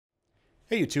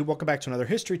Hey YouTube, welcome back to another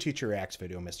History Teacher Reacts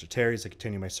video. Mr. Terry as I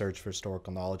continue my search for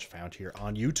historical knowledge found here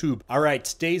on YouTube. All right,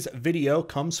 today's video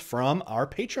comes from our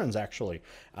patrons actually,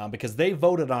 because they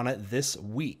voted on it this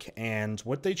week. And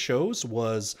what they chose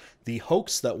was the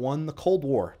hoax that won the Cold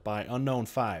War by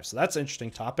Unknown5. So that's an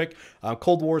interesting topic.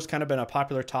 Cold War has kind of been a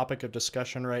popular topic of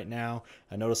discussion right now.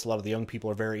 I noticed a lot of the young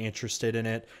people are very interested in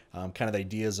it. Kind of the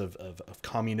ideas of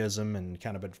communism, and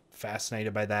kind of been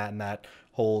fascinated by that and that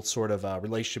whole sort of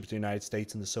relationship between the United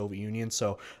States and the Soviet Union.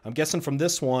 So I'm guessing from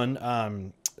this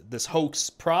one, this hoax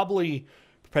probably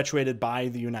perpetuated by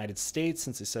the United States,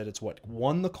 since they said it's what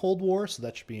won the Cold War. So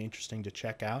that should be interesting to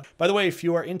check out. By the way, if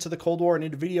you are into the Cold War and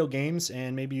into video games,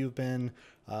 and maybe you've been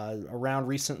around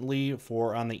recently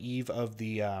for on the eve of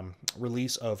the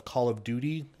release of Call of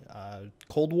Duty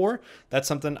Cold War, that's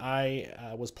something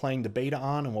I was playing the beta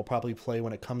on and will probably play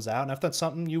when it comes out. And if that's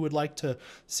something you would like to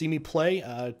see me play,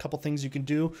 a couple things you can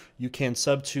do. You can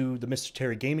sub to the Mr.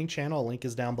 Terry Gaming channel. A link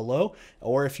is down below.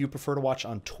 Or if you prefer to watch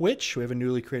on Twitch, we have a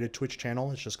newly created Twitch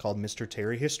channel. It's just called Mr.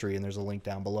 Terry History, and there's a link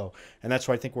down below. And that's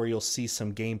where I think where you'll see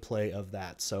some gameplay of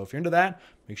that. So if you're into that,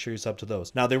 make sure you sub to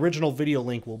those. Now, the original video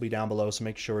link will be down below, so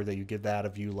make sure that you give that a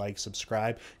view, like,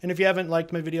 subscribe. And if you haven't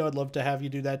liked my video, I'd love to have you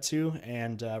do that too,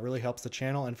 and really helps the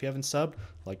channel. And if you haven't subbed,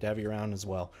 I'd like to have you around as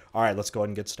well. All right, let's go ahead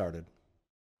and get started.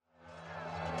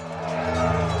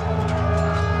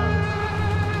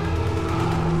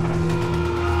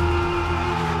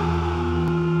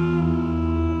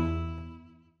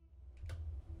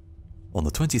 On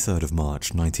the 23rd of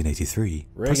March 1983,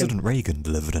 President Reagan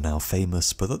delivered a now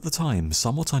famous, but at the time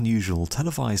somewhat unusual,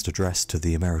 televised address to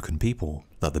the American people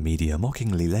that the media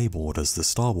mockingly labeled as the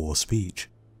Star Wars speech.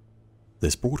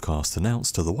 This broadcast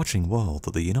announced to the watching world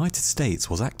that the United States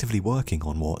was actively working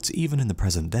on what, even in the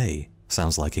present day,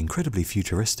 sounds like incredibly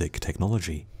futuristic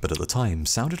technology, but at the time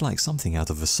sounded like something out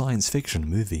of a science fiction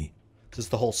movie. Just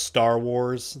the whole Star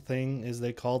Wars thing, as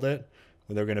they called it.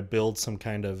 They're going to build some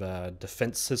kind of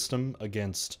defense system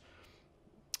against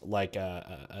like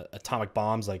atomic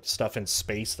bombs, like stuff in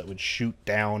space that would shoot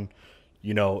down,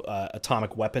 you know,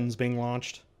 atomic weapons being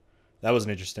launched. That was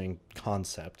an interesting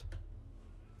concept.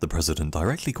 The president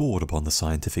directly called upon the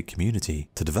scientific community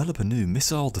to develop a new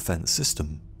missile defense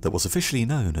system that was officially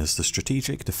known as the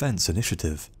Strategic Defense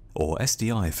Initiative, or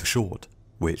SDI for short,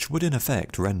 which would in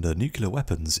effect render nuclear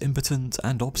weapons impotent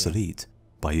and obsolete.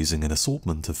 By using an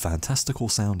assortment of fantastical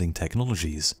sounding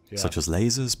technologies, such as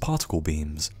lasers, particle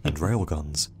beams, and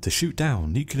railguns, to shoot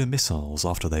down nuclear missiles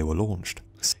after they were launched.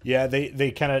 Yeah,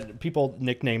 they kind of, people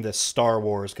nicknamed this Star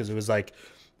Wars because it was like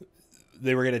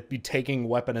they were going to be taking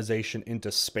weaponization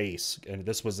into space, and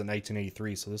this was in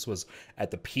 1983, so this was at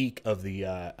the peak of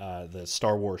the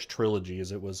Star Wars trilogy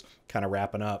as it was kind of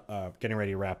wrapping up, getting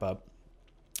ready to wrap up.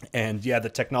 And yeah,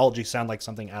 the technology sounded like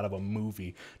something out of a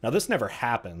movie. Now this never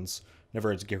happens.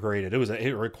 Never is created.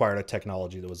 It required a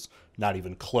technology that was not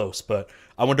even close. But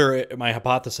I wonder, my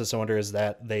hypothesis, I wonder, is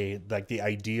that they, like, the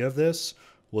idea of this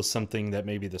was something that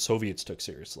maybe the Soviets took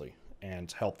seriously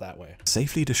and helped that way.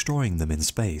 Safely destroying them in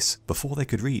space before they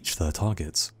could reach their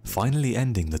targets, finally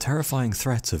ending the terrifying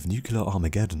threat of nuclear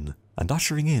Armageddon and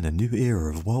ushering in a new era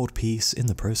of world peace in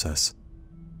the process.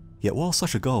 Yet while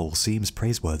such a goal seems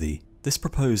praiseworthy, this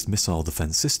proposed missile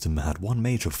defense system had one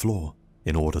major flaw.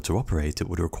 In order to operate, it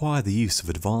would require the use of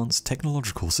advanced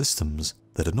technological systems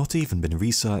that had not even been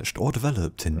researched or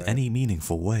developed in any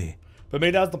meaningful way. But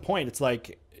maybe that's the point. It's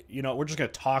like, you know, we're just going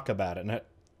to talk about it and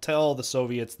tell the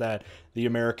Soviets that the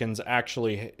Americans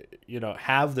actually, you know,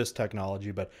 have this technology,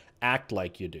 but act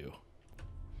like you do.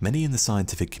 Many in the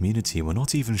scientific community were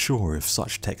not even sure if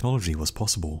such technology was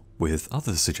possible, with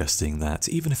others suggesting that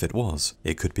even if it was,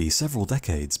 it could be several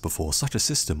decades before such a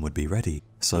system would be ready.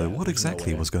 So what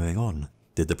exactly was going on?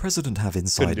 Did the president have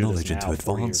inside knowledge into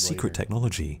advanced secret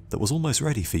technology that was almost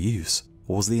ready for use?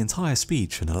 Or was the entire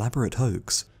speech an elaborate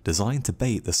hoax designed to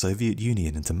bait the Soviet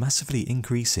Union into massively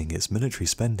increasing its military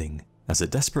spending as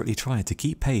it desperately tried to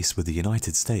keep pace with the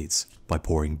United States by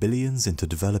pouring billions into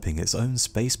developing its own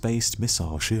space-based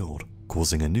missile shield,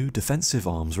 causing a new defensive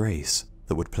arms race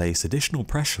that would place additional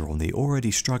pressure on the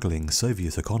already struggling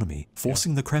Soviet economy,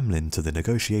 forcing the Kremlin to the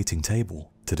negotiating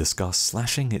table to discuss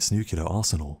slashing its nuclear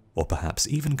arsenal, or perhaps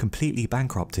even completely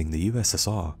bankrupting the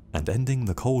USSR and ending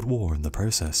the Cold War in the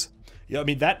process. Yeah, I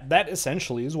mean, that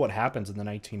essentially is what happens in the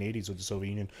 1980s with the Soviet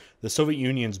Union. The Soviet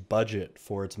Union's budget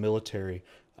for its military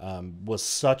was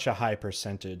such a high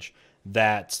percentage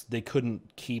that they couldn't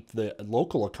keep the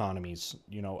local economies,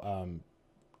 you know,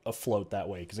 afloat that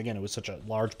way. Because again, it was such a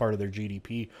large part of their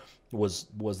GDP was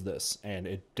this, and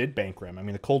it did bankrupt. I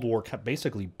mean, the Cold War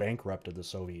basically bankrupted the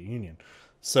Soviet Union.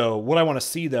 So what I want to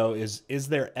see though is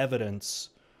there evidence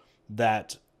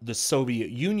that the Soviet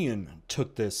Union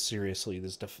took this seriously,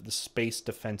 the space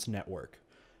defense network,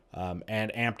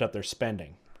 and amped up their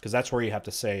spending, because that's where you have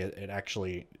to say it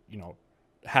actually,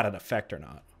 had an effect or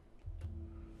not.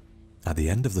 At the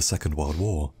end of the Second World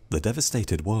War, the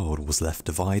devastated world was left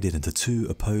divided into two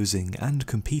opposing and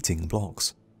competing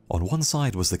blocs. On one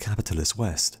side was the capitalist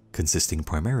West, consisting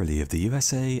primarily of the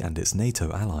USA and its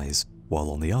NATO allies,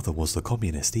 while on the other was the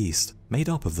communist East, made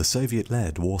up of the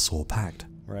Soviet-led Warsaw Pact.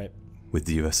 Right. With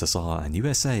the USSR and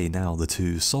USA now the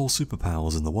two sole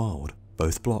superpowers in the world,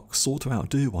 both blocs sought to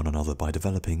outdo one another by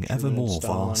developing ever more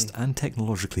vast and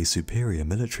technologically superior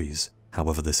militaries.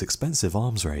 However, this expensive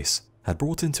arms race had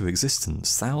brought into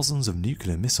existence thousands of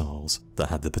nuclear missiles that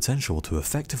had the potential to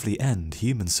effectively end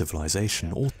human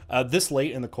civilization. This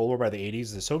late in the Cold War, by the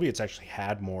 80s, the Soviets actually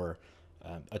had more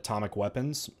atomic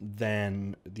weapons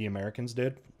than the Americans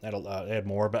did. They had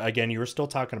more, but again, you were still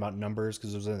talking about numbers,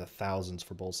 because it was in the thousands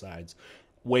for both sides.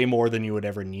 Way more than you would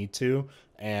ever need to.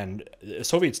 And the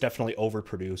Soviets definitely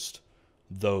overproduced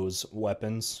those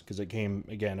weapons, because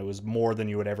it was more than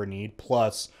you would ever need,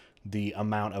 plus the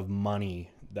amount of money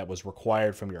that was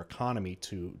required from your economy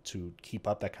to keep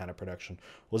up that kind of production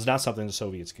was not something the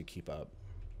Soviets could keep up.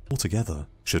 Altogether,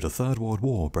 should a third world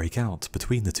war break out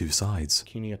between the two sides,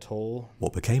 Bikini Atoll,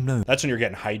 what became known... That's when you're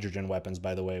getting hydrogen weapons,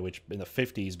 by the way, which in the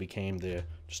 50s became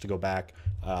just to go back,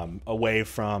 away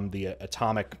from the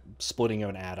atomic splitting of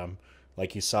an atom,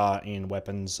 like you saw in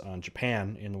weapons on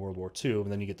Japan in World War II,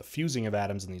 and then you get the fusing of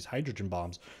atoms in these hydrogen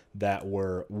bombs that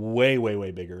were way, way,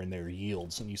 way bigger in their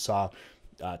yields, and you saw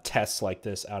tests like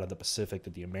this out of the Pacific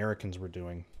that the Americans were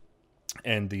doing,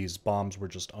 and these bombs were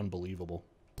just unbelievable.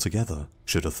 Together,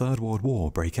 should a third world war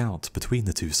break out between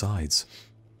the two sides.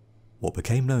 What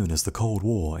became known as the Cold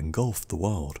War engulfed the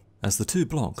world, as the two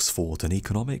blocs fought an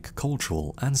economic,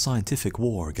 cultural, and scientific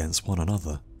war against one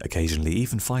another, occasionally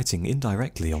even fighting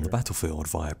indirectly on the battlefield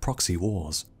via proxy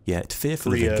wars. Yet,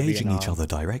 fearful of engaging each other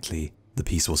directly, the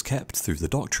peace was kept through the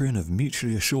doctrine of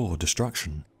mutually assured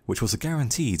destruction, which was a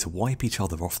guarantee to wipe each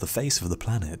other off the face of the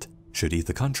planet, should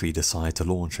either country decide to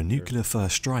launch a nuclear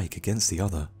first strike against the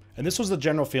other. And this was the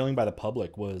general feeling by the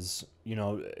public, was,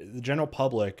 the general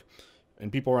public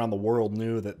and people around the world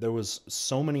knew that there was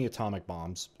so many atomic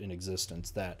bombs in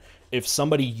existence that if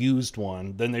somebody used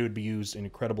one, then they would be used in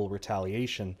incredible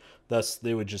retaliation. Thus,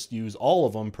 they would just use all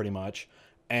of them pretty much,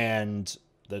 and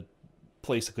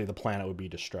basically the planet would be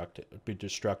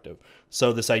destructive.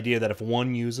 So this idea that if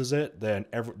one uses it, then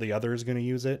the other is going to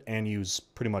use it and use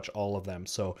pretty much all of them.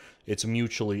 So it's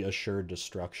mutually assured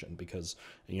destruction, because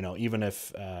even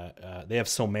if they have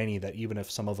so many that even if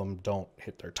some of them don't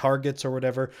hit their targets or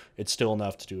whatever, it's still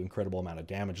enough to do an incredible amount of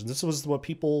damage. And this was what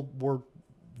people were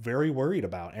very worried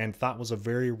about and thought was a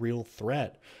very real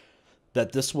threat.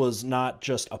 That this was not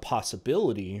just a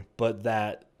possibility, but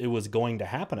that it was going to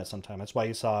happen at some time. That's why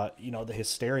you saw, the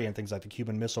hysteria and things like the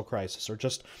Cuban Missile Crisis, or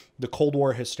just the Cold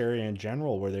War hysteria in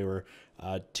general, where they were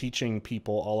teaching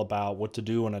people all about what to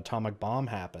do when an atomic bomb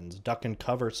happens, duck and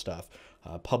cover stuff,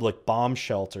 public bomb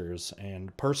shelters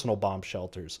and personal bomb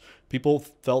shelters. People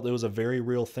felt it was a very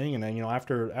real thing. And then,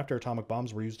 after atomic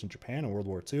bombs were used in Japan in World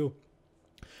War II,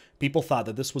 people thought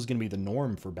that this was going to be the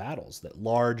norm for battles, that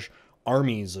large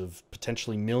armies of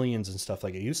potentially millions and stuff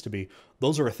like it used to be,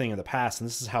 those are a thing of the past, and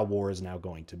this is how war is now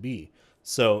going to be.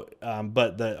 So,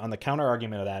 but on the counter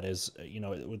argument of that is,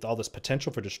 with all this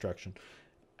potential for destruction,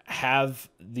 have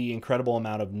the incredible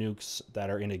amount of nukes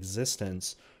that are in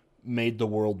existence made the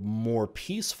world more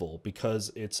peaceful,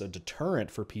 because it's a deterrent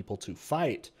for people to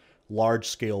fight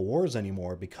large-scale wars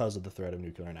anymore because of the threat of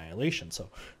nuclear annihilation. So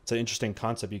it's an interesting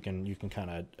concept you can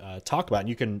kind of talk about, and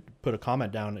you can put a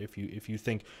comment down if you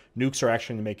think nukes are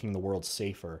actually making the world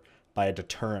safer by a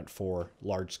deterrent for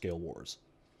large-scale wars.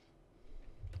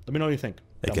 Let me know what you think.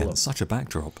 Against such a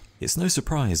backdrop, it's no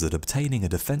surprise that obtaining a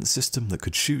defense system that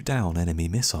could shoot down enemy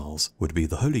missiles would be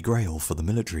the holy grail for the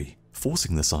military,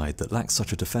 forcing the side that lacks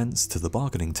such a defense to the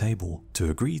bargaining table to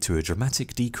agree to a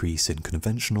dramatic decrease in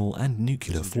conventional and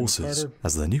nuclear forces,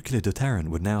 as the nuclear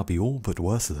deterrent would now be all but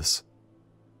worthless.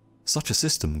 Such a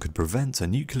system could prevent a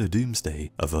nuclear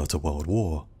doomsday, avert a world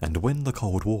war, and win the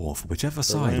Cold War for whichever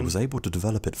side was able to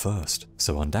develop it first,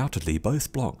 so undoubtedly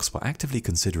both blocs were actively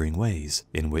considering ways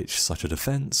in which such a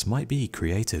defense might be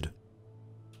created.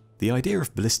 The idea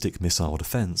of ballistic missile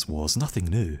defense was nothing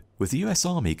new, with the US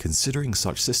Army considering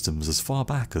such systems as far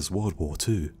back as World War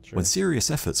II, when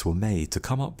serious efforts were made to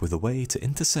come up with a way to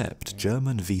intercept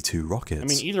German V-2 rockets. I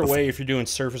mean, either way, if you're doing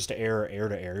surface to air or air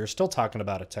to air, you're still talking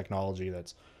about a technology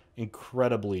that's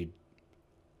incredibly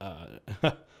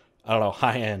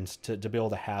high end to be able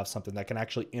to have something that can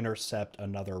actually intercept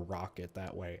another rocket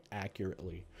that way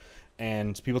accurately.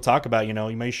 And people talk about, you know,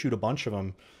 you may shoot a bunch of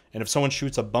them. And if someone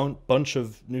shoots a bunch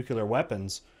of nuclear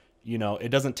weapons, you know, it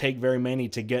doesn't take very many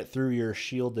to get through your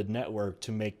shielded network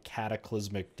to make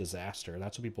cataclysmic disaster.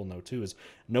 That's what people know too, is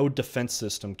no defense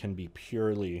system can be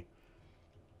purely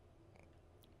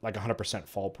like 100%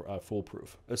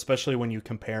 foolproof, especially when you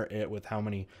compare it with how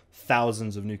many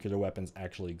thousands of nuclear weapons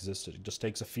actually existed. It just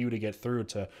takes a few to get through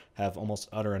to have almost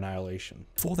utter annihilation.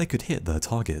 Before they could hit their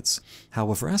targets.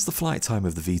 However, as the flight time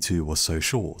of the V-2 was so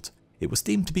short, it was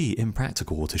deemed to be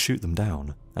impractical to shoot them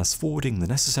down, as forwarding the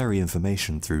necessary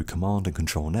information through command and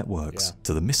control networks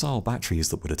to the missile batteries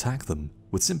that would attack them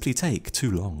would simply take too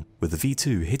long, with the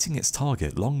V-2 hitting its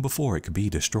target long before it could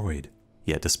be destroyed.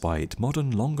 Yet despite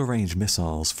modern longer-range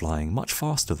missiles flying much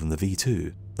faster than the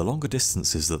V-2, the longer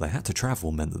distances that they had to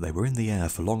travel meant that they were in the air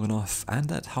for long enough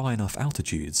and at high enough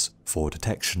altitudes for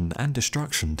detection and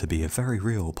destruction to be a very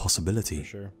real possibility. For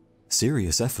sure.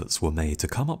 Serious efforts were made to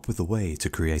come up with a way to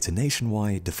create a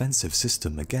nationwide defensive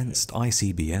system against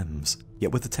ICBMs,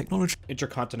 yet with the technology...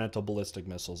 Intercontinental ballistic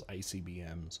missiles,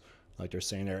 ICBMs, like they're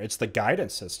saying there. It's the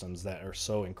guidance systems that are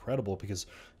so incredible, because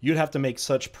you'd have to make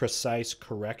such precise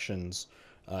corrections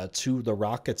to the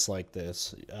rockets like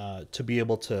this to be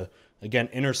able to, again,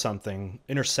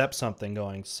 intercept something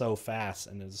going so fast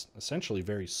and is essentially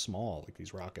very small, like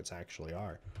these rockets actually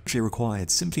are. Required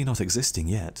simply not existing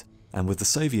yet, and with the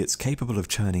Soviets capable of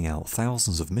churning out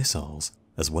thousands of missiles,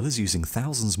 as well as using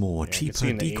thousands more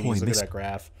cheaper decoy missiles. Look at that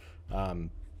graph.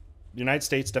 The United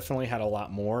States definitely had a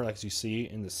lot more, as you see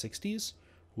in the 60s,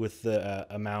 with the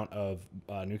amount of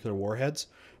nuclear warheads.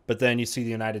 But then you see the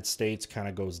United States kind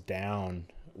of goes down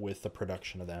with the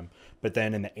production of them. But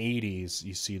then in the 80s,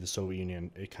 you see the Soviet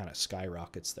Union, it kind of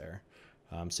skyrockets there.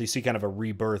 So you see kind of a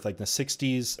rebirth, like the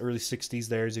 60s, early 60s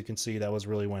there, as you can see, that was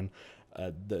really when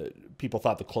the people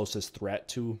thought the closest threat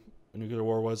to a nuclear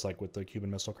war was, like with the Cuban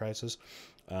Missile Crisis.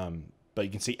 But you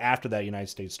can see after that, United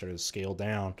States started to scale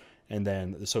down, and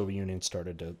then the Soviet Union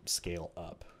started to scale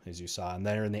up, as you saw. And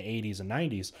then in the 80s and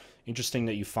 90s, interesting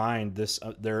that you find this,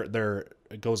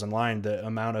 it goes in line, the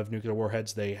amount of nuclear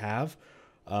warheads they have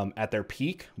at their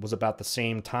peak was about the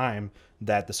same time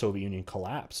that the Soviet Union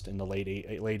collapsed in the late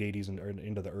 80s and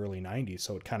into the early 90s.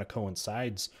 So it kind of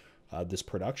coincides, this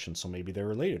production. So maybe they're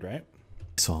related, right?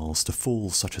 Missiles to fool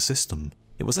such a system.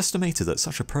 It was estimated that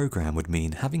such a program would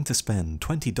mean having to spend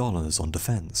 $20 on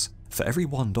defense for every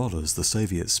 $1 the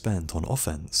Soviets spent on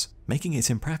offense, making it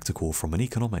impractical from an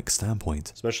economic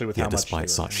standpoint. Especially with how much despite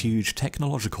such huge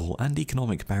technological and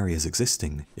economic barriers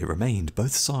existing, it remained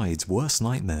both sides' worst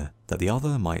nightmare that the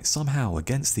other might somehow,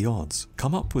 against the odds,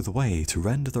 come up with a way to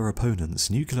render their opponents'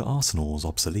 nuclear arsenals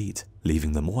obsolete,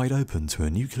 leaving them wide open to a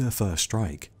nuclear first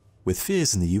strike. With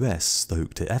fears in the US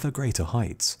stoked to ever greater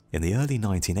heights in the early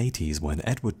 1980s when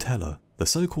Edward Teller, the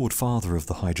so-called father of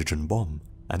the hydrogen bomb,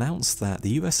 announced that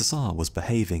the USSR was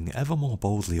behaving ever more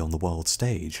boldly on the world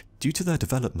stage due to their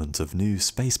development of new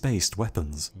space-based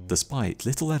weapons, despite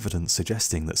little evidence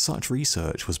suggesting that such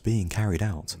research was being carried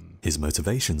out. His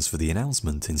motivations for the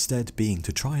announcement instead being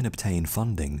to try and obtain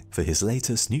funding for his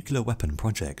latest nuclear weapon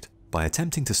project by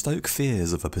attempting to stoke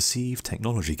fears of a perceived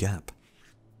technology gap.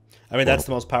 I mean, that's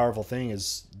the most powerful thing,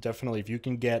 is definitely if you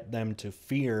can get them to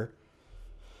fear,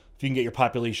 if you can get your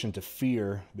population to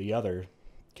fear the other,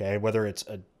 okay, whether it's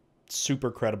a super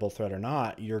credible threat or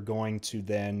not, you're going to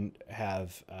then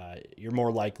have, you're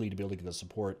more likely to be able to get the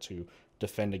support to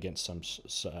defend against some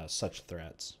such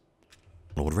threats.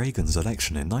 Ronald Reagan's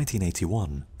election in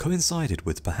 1981 coincided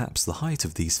with perhaps the height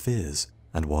of these fears,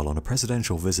 and while on a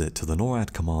presidential visit to the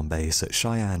NORAD command base at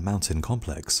Cheyenne Mountain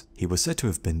Complex, he was said to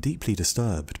have been deeply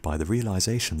disturbed by the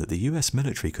realization that the US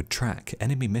military could track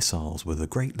enemy missiles with a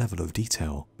great level of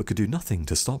detail, but could do nothing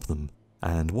to stop them.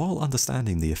 And while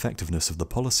understanding the effectiveness of the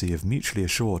policy of mutually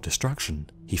assured destruction,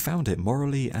 he found it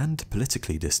morally and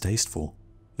politically distasteful.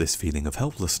 This feeling of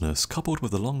helplessness, coupled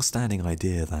with the long-standing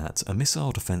idea that a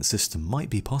missile defense system might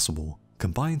be possible,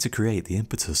 combined to create the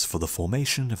impetus for the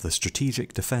formation of the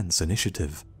Strategic Defense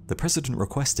Initiative, the president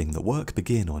requesting that work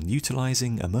begin on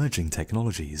utilizing emerging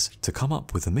technologies to come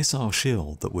up with a missile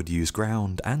shield that would use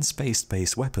ground and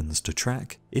space-based weapons to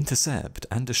track, intercept,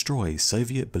 and destroy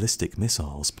Soviet ballistic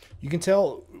missiles. You can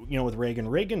tell, you know, with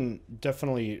Reagan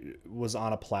definitely was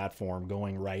on a platform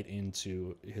going right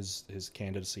into his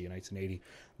candidacy in 1980,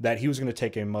 that he was going to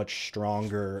take a much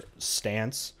stronger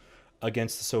stance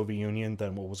against the Soviet Union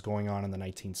than what was going on in the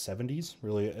 1970s,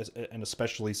 really, and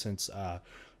especially since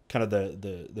kind of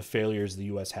the failures the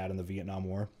U.S. had in the Vietnam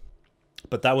War.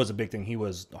 But that was a big thing. He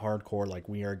was hardcore, like,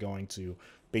 we are going to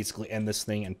basically end this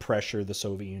thing and pressure the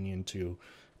Soviet Union to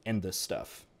end this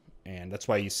stuff. And that's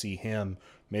why you see him,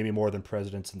 maybe more than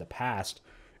presidents in the past,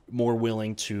 more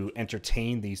willing to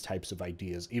entertain these types of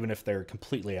ideas, even if they're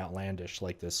completely outlandish,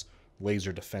 like this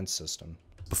laser defense system.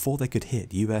 Before they could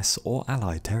hit US or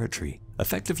Allied territory,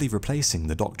 effectively replacing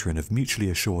the doctrine of mutually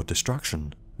assured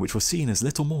destruction, which was seen as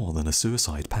little more than a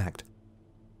suicide pact.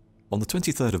 On the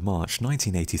 23rd of March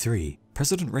 1983,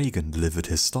 President Reagan delivered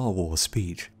his Star Wars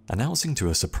speech, announcing to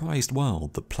a surprised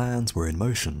world that plans were in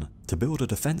motion to build a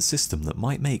defense system that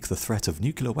might make the threat of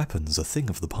nuclear weapons a thing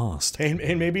of the past. And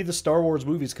maybe the Star Wars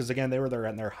movies, because again, they were there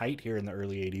at their height here in the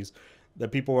early 80s,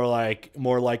 that people were like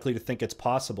more likely to think it's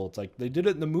possible. It's like, they did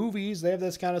it in the movies, they have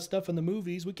this kind of stuff in the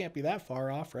movies, we can't be that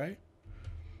far off, right?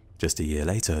 Just a year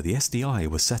later, the SDI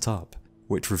was set up,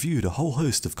 which reviewed a whole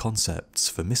host of concepts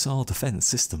for missile defense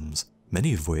systems,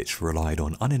 many of which relied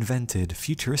on uninvented,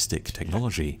 futuristic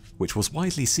technology, which was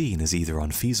widely seen as either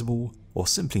unfeasible or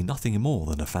simply nothing more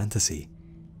than a fantasy.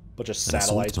 But just An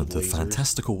satellites with assortment of lasers.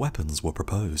 fantastical weapons were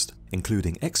proposed,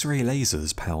 including X-ray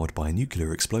lasers powered by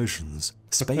nuclear explosions,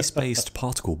 space-based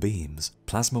particle beams,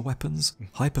 plasma weapons,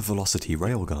 hypervelocity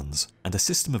railguns, and a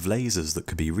system of lasers that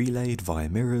could be relayed via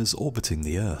mirrors orbiting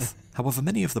the Earth. However,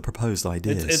 many of the proposed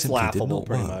ideas It's simply did laughable, not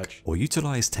pretty work, much. or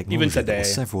utilize Even technology that today.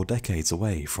 was several decades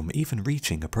away from even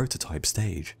reaching a prototype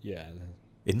stage. Yeah.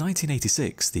 In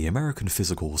 1986, the American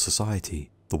Physical Society,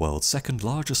 the world's second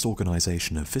largest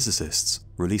organization of physicists,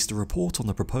 released a report on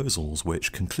the proposals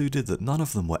which concluded that none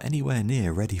of them were anywhere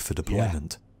near ready for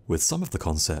deployment, with some of the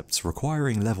concepts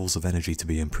requiring levels of energy to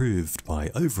be improved by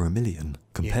over 1 million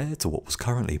compared to what was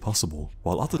currently possible,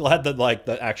 while other Glad that like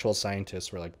the actual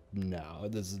scientists were like, no,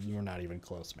 we're not even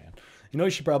close, man. You know what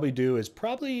you should probably do is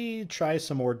probably try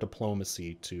some more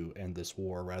diplomacy to end this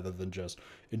war rather than just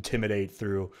intimidate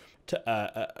through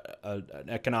an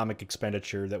economic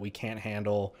expenditure that we can't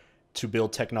handle to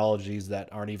build technologies that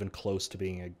aren't even close to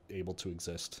being able to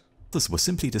exist. others were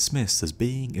simply dismissed as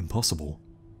being impossible.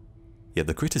 Yet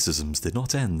the criticisms did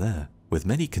not end there, with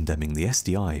many condemning the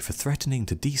SDI for threatening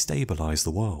to destabilize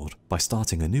the world by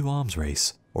starting a new arms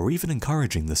race, or even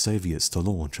encouraging the Soviets to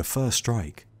launch a first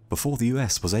strike before the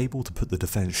US was able to put the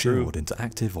defense shield into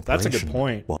active operation. That's a good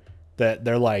point. That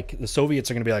they're like, the Soviets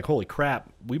are going to be like, holy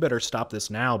crap, we better stop this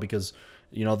now because,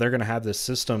 you know, they're going to have this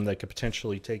system that could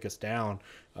potentially take us down.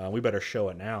 We better show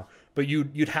it now. But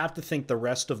you'd have to think the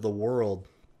rest of the world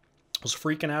was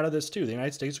freaking out of this too. The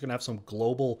United States are going to have some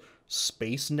global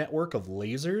space network of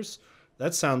lasers.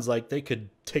 That sounds like they could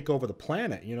take over the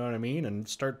planet, you know what I mean? And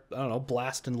start, I don't know,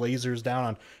 blasting lasers down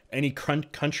on any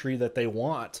country that they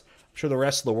want. I'm sure the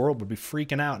rest of the world would be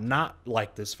freaking out, not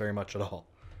like this very much at all.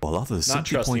 While others Not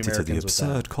simply trust the pointed to the Americans with that.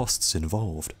 absurd costs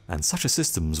involved, and such a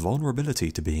system's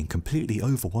vulnerability to being completely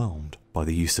overwhelmed by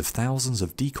the use of thousands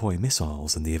of decoy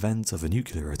missiles in the event of a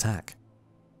nuclear attack.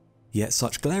 Yet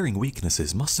such glaring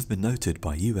weaknesses must have been noted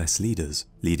by US leaders,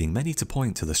 leading many to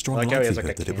point to the strong Like how he has, likelihood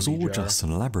like, a that it was candy all jar. just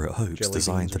an elaborate hoax Jelly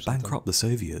designed beans to or something. bankrupt the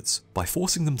Soviets by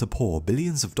forcing them to pour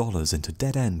billions of dollars into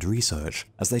dead-end research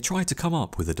as they tried to come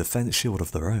up with a defense shield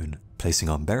of their own, placing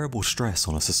unbearable stress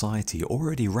on a society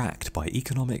already racked by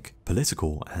economic,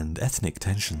 political, and ethnic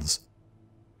tensions.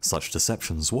 Such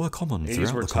deceptions were common 80s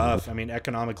throughout were the Cold War. tough. I mean,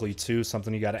 economically too,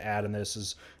 something you got to add in this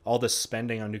is all this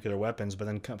spending on nuclear weapons, but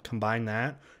then combine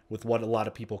that with what a lot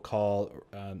of people call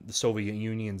the Soviet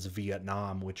Union's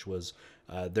Vietnam, which was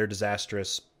their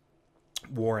disastrous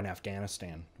war in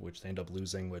Afghanistan, which they ended up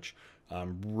losing, which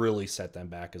really set them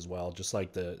back as well, just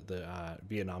like the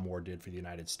Vietnam War did for the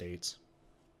United States.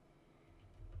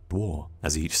 War,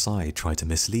 as each side tried to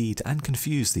mislead and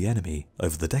confuse the enemy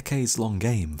over the decades-long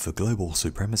game for global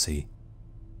supremacy.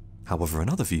 However,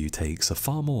 another view takes a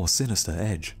far more sinister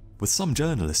edge, with some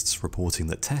journalists reporting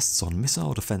that tests on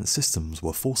missile defense systems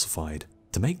were falsified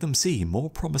to make them seem more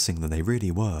promising than they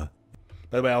really were.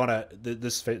 By the way, I want to.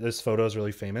 This photo is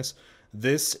really famous.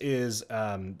 This is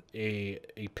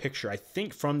a picture, I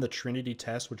think, from the Trinity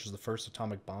test, which is the first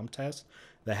atomic bomb test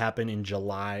that happened in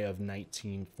July of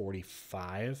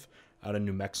 1945 out of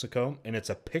New Mexico, and it's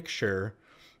a picture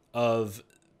of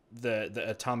the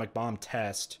atomic bomb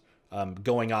test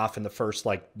going off in the first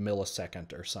like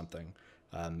millisecond or something.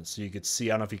 So you could see,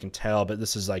 I don't know if you can tell, but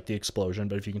this is like the explosion.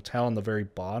 But if you can tell on the very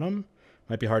bottom,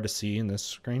 might be hard to see in this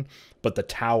screen, but the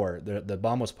tower, the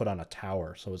bomb was put on a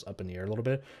tower, so it was up in the air a little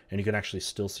bit, and you can actually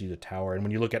still see the tower. And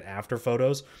when you look at after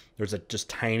photos, there's just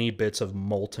tiny bits of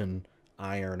molten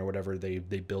iron or whatever they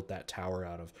built that tower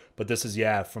out of. But this is,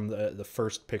 yeah, from the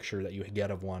first picture that you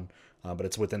get of one, but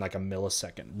it's within like a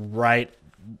millisecond, right?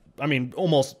 I mean,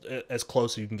 almost as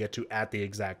close as you can get to at the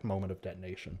exact moment of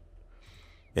detonation.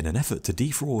 In an effort to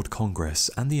defraud Congress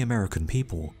and the American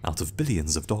people out of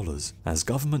billions of dollars, as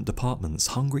government departments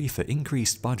hungry for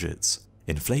increased budgets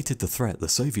inflated the threat the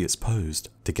Soviets posed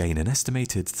to gain an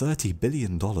estimated $30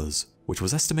 billion, which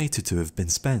was estimated to have been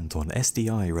spent on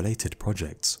SDI-related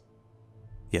projects.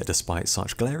 Yet despite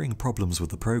such glaring problems with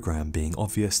the program being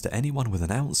obvious to anyone with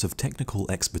an ounce of technical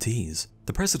expertise,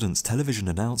 the president's television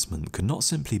announcement could not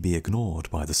simply be ignored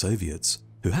by the Soviets,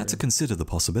 who had to consider the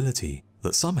possibility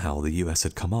that somehow the US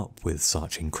had come up with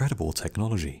such incredible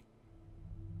technology.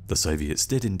 The Soviets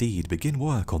did indeed begin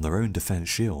work on their own defense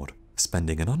shield,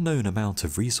 spending an unknown amount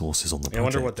of resources on the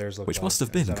project, which must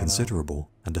have been considerable,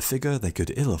 and a figure they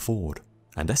could ill afford.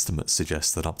 And estimates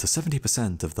suggest that up to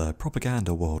 70% of their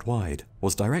propaganda worldwide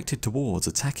was directed towards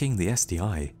attacking the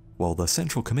SDI, while the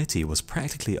Central Committee was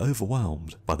practically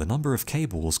overwhelmed by the number of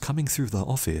cables coming through their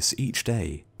office each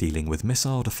day dealing with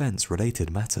missile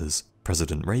defense-related matters,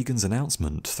 President Reagan's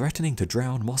announcement threatening to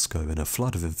drown Moscow in a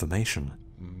flood of information.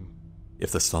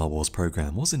 If the Star Wars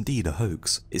program was indeed a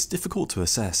hoax, it's difficult to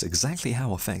assess exactly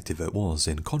how effective it was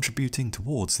in contributing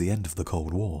towards the end of the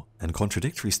Cold War, and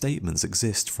contradictory statements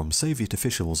exist from Soviet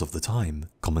officials of the time,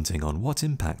 commenting on what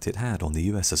impact it had on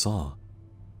the USSR.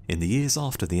 In the years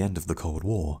after the end of the Cold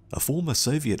War, a former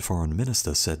Soviet foreign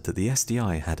minister said that the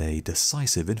SDI had a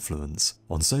decisive influence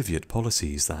on Soviet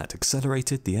policies that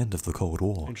accelerated the end of the Cold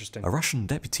War. Interesting. A Russian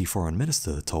deputy foreign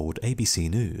minister told ABC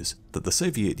News that the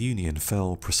Soviet Union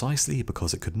fell precisely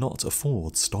because it could not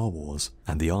afford Star Wars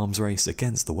and the arms race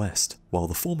against the West, while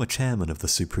the former chairman of the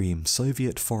Supreme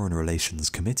Soviet Foreign Relations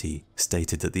Committee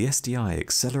stated that the SDI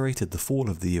accelerated the fall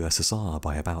of the USSR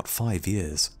by about 5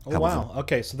 years. Oh, wow.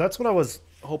 Okay, so that's what I was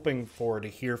hoping for to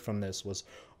hear from this, was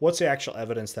what's the actual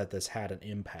evidence that this had an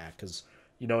impact? Because,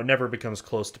 you know, it never becomes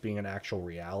close to being an actual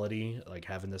reality, like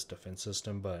having this defense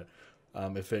system, but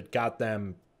if it got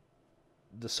them,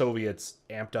 the Soviets,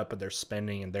 amped up at their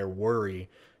spending and their worry,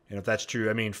 and if that's true,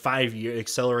 I mean, 5 years,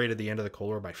 accelerated the end of the Cold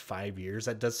War by 5 years,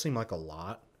 that does seem like a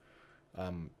lot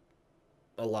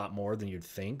more than you'd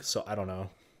think, so I don't know.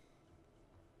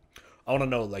 I want to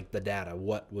know, like, the data,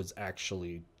 what was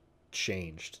actually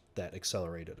changed that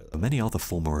accelerated it. Many other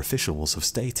former officials have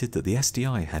stated that the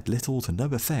SDI had little to no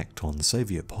effect on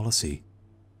Soviet policy.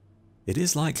 It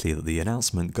is likely that the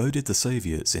announcement goaded the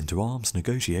Soviets into arms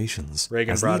negotiations,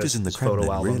 as leaders in the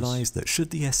Kremlin realized that should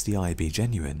the SDI be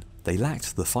genuine, they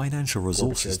lacked the financial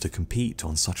resources to compete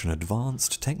on such an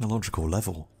advanced technological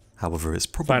level. However, it's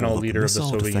probable that the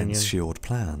missile defense shield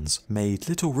plans made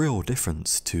little real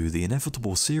difference to the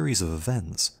inevitable series of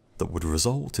events that would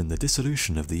result in the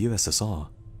dissolution of the USSR.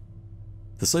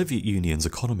 The Soviet Union's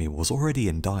economy was already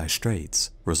in dire straits,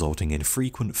 resulting in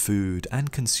frequent food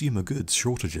and consumer goods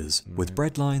shortages, with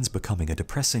bread lines becoming a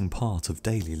depressing part of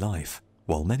daily life,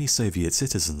 while many Soviet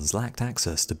citizens lacked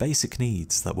access to basic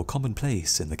needs that were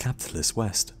commonplace in the capitalist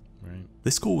West.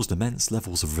 This caused immense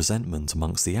levels of resentment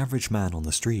amongst the average man on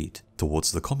the street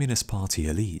towards the Communist Party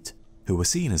elite, who were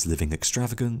seen as living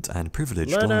extravagant and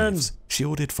privileged lives,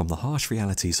 shielded from the harsh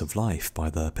realities of life by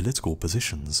their political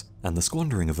positions, and the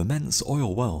squandering of immense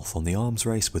oil wealth on the arms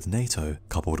race with NATO,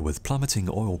 coupled with plummeting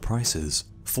oil prices,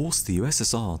 forced the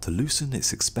USSR to loosen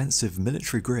its expensive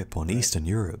military grip on Eastern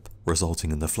Europe,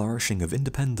 resulting in the flourishing of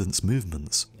independence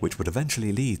movements, which would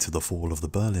eventually lead to the fall of the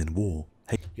Berlin Wall.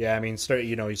 Yeah, I mean, starting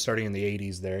in the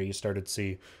 80s there, you started to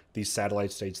see these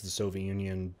satellite states of the Soviet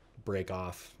Union break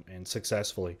off, and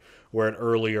successfully, where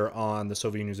earlier on the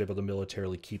Soviet Union was able to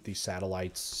militarily keep these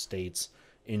satellite states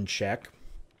in check.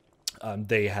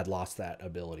 They had lost that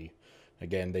ability.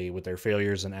 Again, with their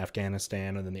failures in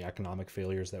Afghanistan, and then the economic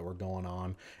failures that were going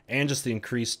on, and just the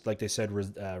increased, like they said,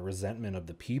 resentment of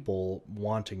the people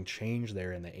wanting change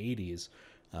there in the 80s,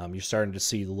 you're starting to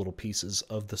see the little pieces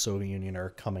of the Soviet Union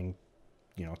are coming,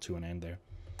 to an end there.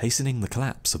 Hastening the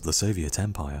collapse of the Soviet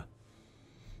Empire.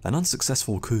 An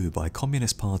unsuccessful coup by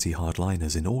Communist Party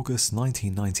hardliners in August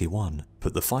 1991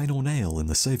 put the final nail in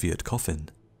the Soviet coffin,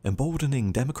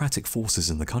 emboldening democratic forces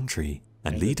in the country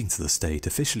and leading to the state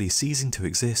officially ceasing to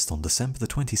exist on December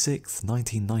 26,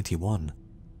 1991.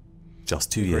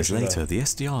 Just 2 years later, the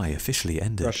SDI officially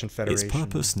ended, its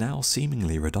purpose now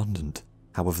seemingly redundant.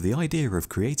 However, the idea of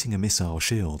creating a missile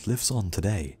shield lives on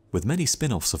today, with many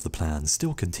spin-offs of the plan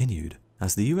still continued,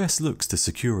 as the US looks to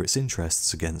secure its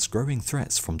interests against growing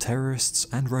threats from terrorists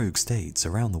and rogue states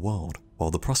around the world,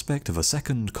 while the prospect of a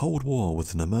second Cold War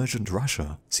with an emergent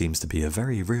Russia seems to be a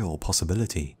very real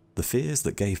possibility. The fears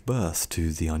that gave birth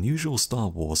to the unusual Star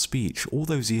Wars speech all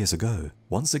those years ago,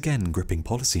 once again gripping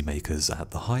policymakers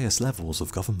at the highest levels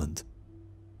of government.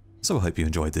 So I hope you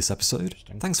enjoyed this episode.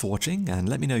 Thanks for watching, and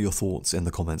let me know your thoughts in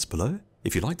the comments below.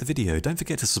 If you liked the video, don't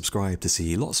forget to subscribe to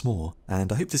see lots more,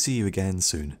 and I hope to see you again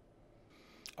soon.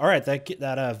 All right,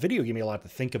 that video gave me a lot to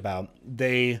think about.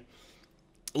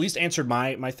 at least answered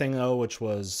my thing though, which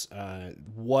was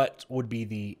what would be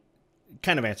the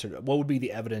kind of answered what would be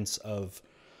the evidence of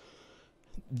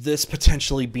this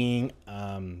potentially being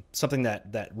something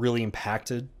that really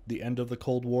impacted the end of the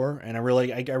Cold War. And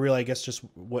I guess just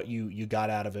what you got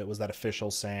out of it was that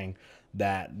official saying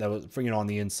that was for, on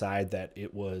the inside, that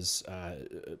it was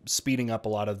speeding up a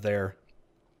lot of their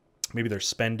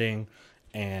spending,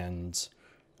 and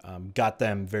got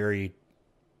them very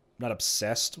not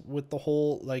obsessed with the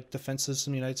whole like defense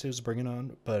system the United States was bringing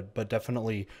on, but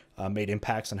definitely made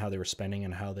impacts on how they were spending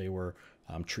and how they were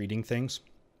treating things.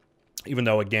 Even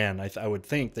though, again, I would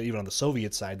think that even on the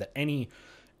Soviet side, that any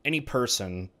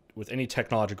person with any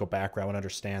technological background would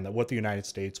understand that what the United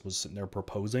States was sitting there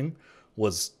proposing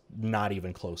was not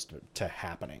even close to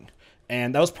happening.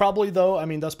 And that was probably,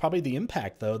 that's probably the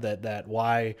impact, though, that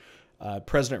why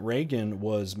President Reagan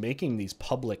was making these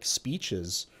public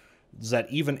speeches, is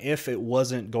that even if it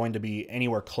wasn't going to be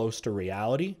anywhere close to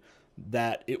reality,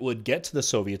 that it would get to the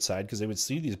Soviet side because they would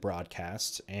see these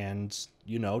broadcasts and,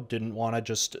 didn't want to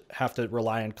just have to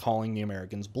rely on calling the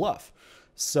Americans bluff.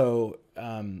 So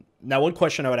now one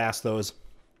question I would ask, though, is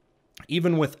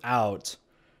even without,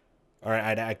 or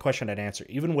a question I'd answer,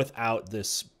 even without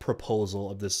this proposal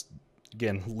of this,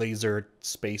 again, laser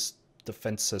space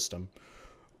defense system,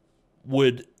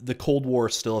 would the Cold War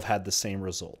still have had the same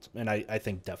result? And I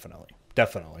think definitely.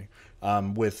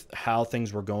 With how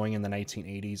things were going in the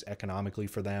 1980s economically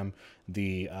for them,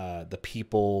 the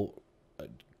people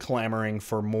clamoring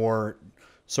for more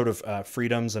sort of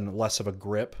freedoms and less of a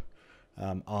grip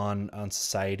on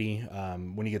society.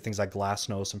 When you get things like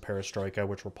glasnost and perestroika,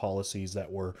 which were policies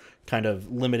that were kind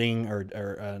of limiting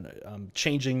or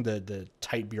changing the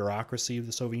tight bureaucracy of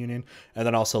the Soviet Union, and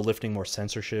then also lifting more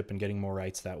censorship and getting more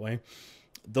rights that way.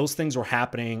 Those things were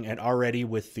happening, and already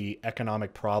with the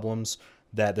economic problems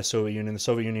that the Soviet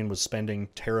Union was spending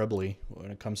terribly when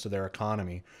it comes to their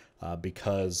economy,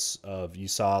 because of, you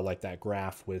saw like that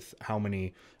graph with how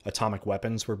many atomic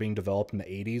weapons were being developed in the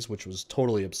 80s, which was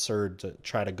totally absurd to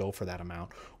try to go for that amount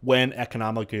when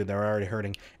economically they're already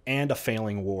hurting, and a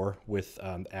failing war with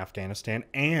Afghanistan,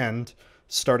 and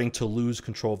starting to lose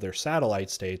control of their satellite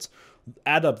states.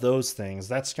 Add up those things,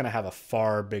 that's going to have a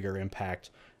far bigger impact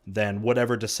than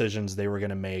whatever decisions they were going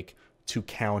to make to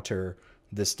counter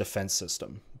this defense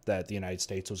system that the United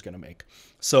States was going to make.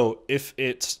 So if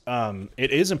it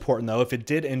is important, though, if it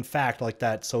did, in fact, like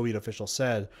that Soviet official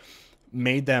said,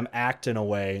 made them act in a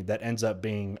way that ends up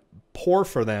being poor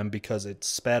for them because it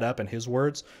sped up, in his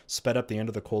words, sped up the end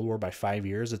of the Cold War by 5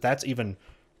 years, if that's even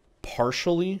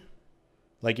partially,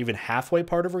 like even halfway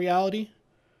part of reality,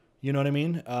 you know what I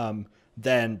mean?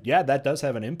 Then yeah, that does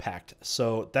have an impact.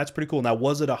 So that's pretty cool. Now,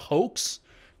 was it a hoax?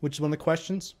 Which is one of the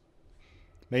questions.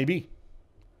 Maybe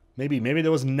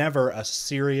there was never a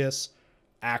serious,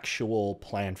 actual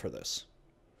plan for this,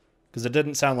 because it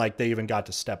didn't sound like they even got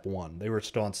to step one. They were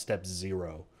still on step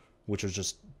 0, which was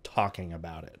just talking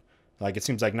about it. Like, it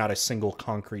seems like not a single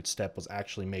concrete step was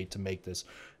actually made to make this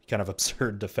kind of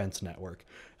absurd defense network,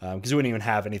 because we wouldn't even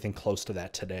have anything close to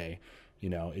that today.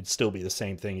 It'd still be the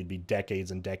same thing. It'd be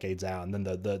decades and decades out, and then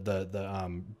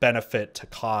the benefit to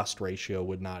cost ratio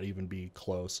would not even be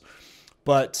close.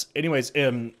 But anyways,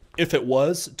 if it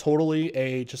was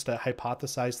totally just a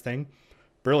hypothesized thing,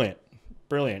 brilliant.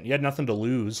 You had nothing to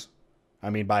lose. I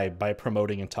mean, by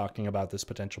promoting and talking about this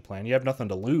potential plan, you have nothing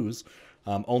to lose,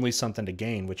 only something to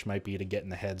gain, which might be to get in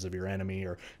the heads of your enemy,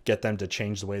 or get them to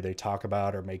change the way they talk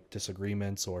about or make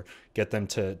disagreements, or get them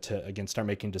to again start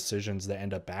making decisions that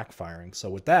end up backfiring. So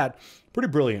with that, pretty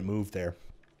brilliant move there.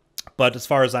 But as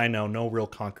far as I know, no real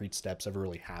concrete steps ever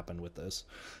really happened with this.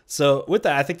 So with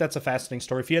that, I think that's a fascinating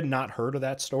story. If you had not heard of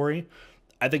that story,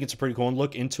 I think it's a pretty cool one.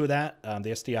 Look into that,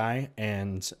 the SDI,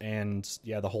 and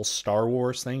yeah, the whole Star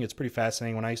Wars thing. It's pretty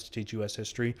fascinating. When I used to teach U.S.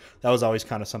 history, that was always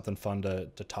kind of something fun to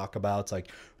talk about. It's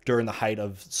like during the height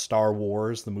of Star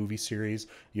Wars, the movie series,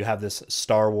 you have this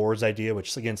Star Wars idea,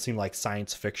 which again seemed like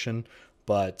science fiction,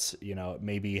 but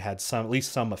maybe had at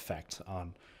least some effect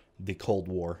on the Cold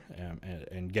War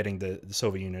and getting the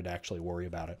Soviet Union to actually worry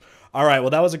about it. All right, well,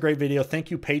 that was a great video.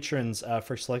 Thank you, patrons,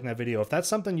 for selecting that video. If that's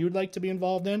something you'd like to be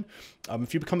involved in,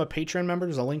 if you become a Patreon member,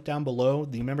 there's a link down below.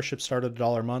 The membership started at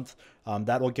 $1 a month.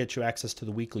 That will get you access to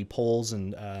the weekly polls,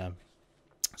 and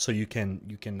so you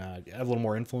can have a little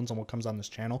more influence on what comes on this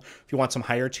channel. If you want some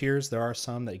higher tiers, there are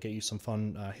some that get you some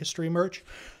fun history merch.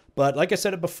 But like I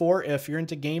said it before, if you're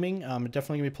into gaming, I'm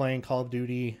definitely going to be playing Call of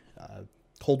Duty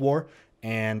Cold War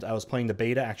and I was playing the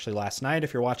beta actually last night.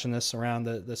 If you're watching this around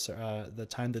the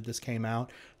time that this came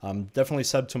out, definitely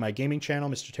sub to my gaming channel,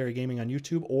 Mr. Terry Gaming on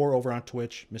YouTube, or over on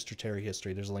Twitch, Mr. Terry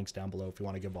History. There's links down below if you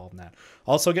want to get involved in that.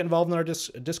 Also, get involved in our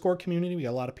Discord community. We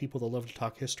got a lot of people that love to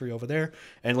talk history over there,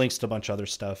 and links to a bunch of other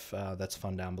stuff that's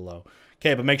fun down below.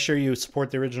 Okay, but make sure you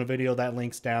support the original video. That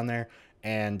link's down there,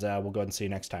 and we'll go ahead and see you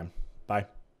next time. Bye.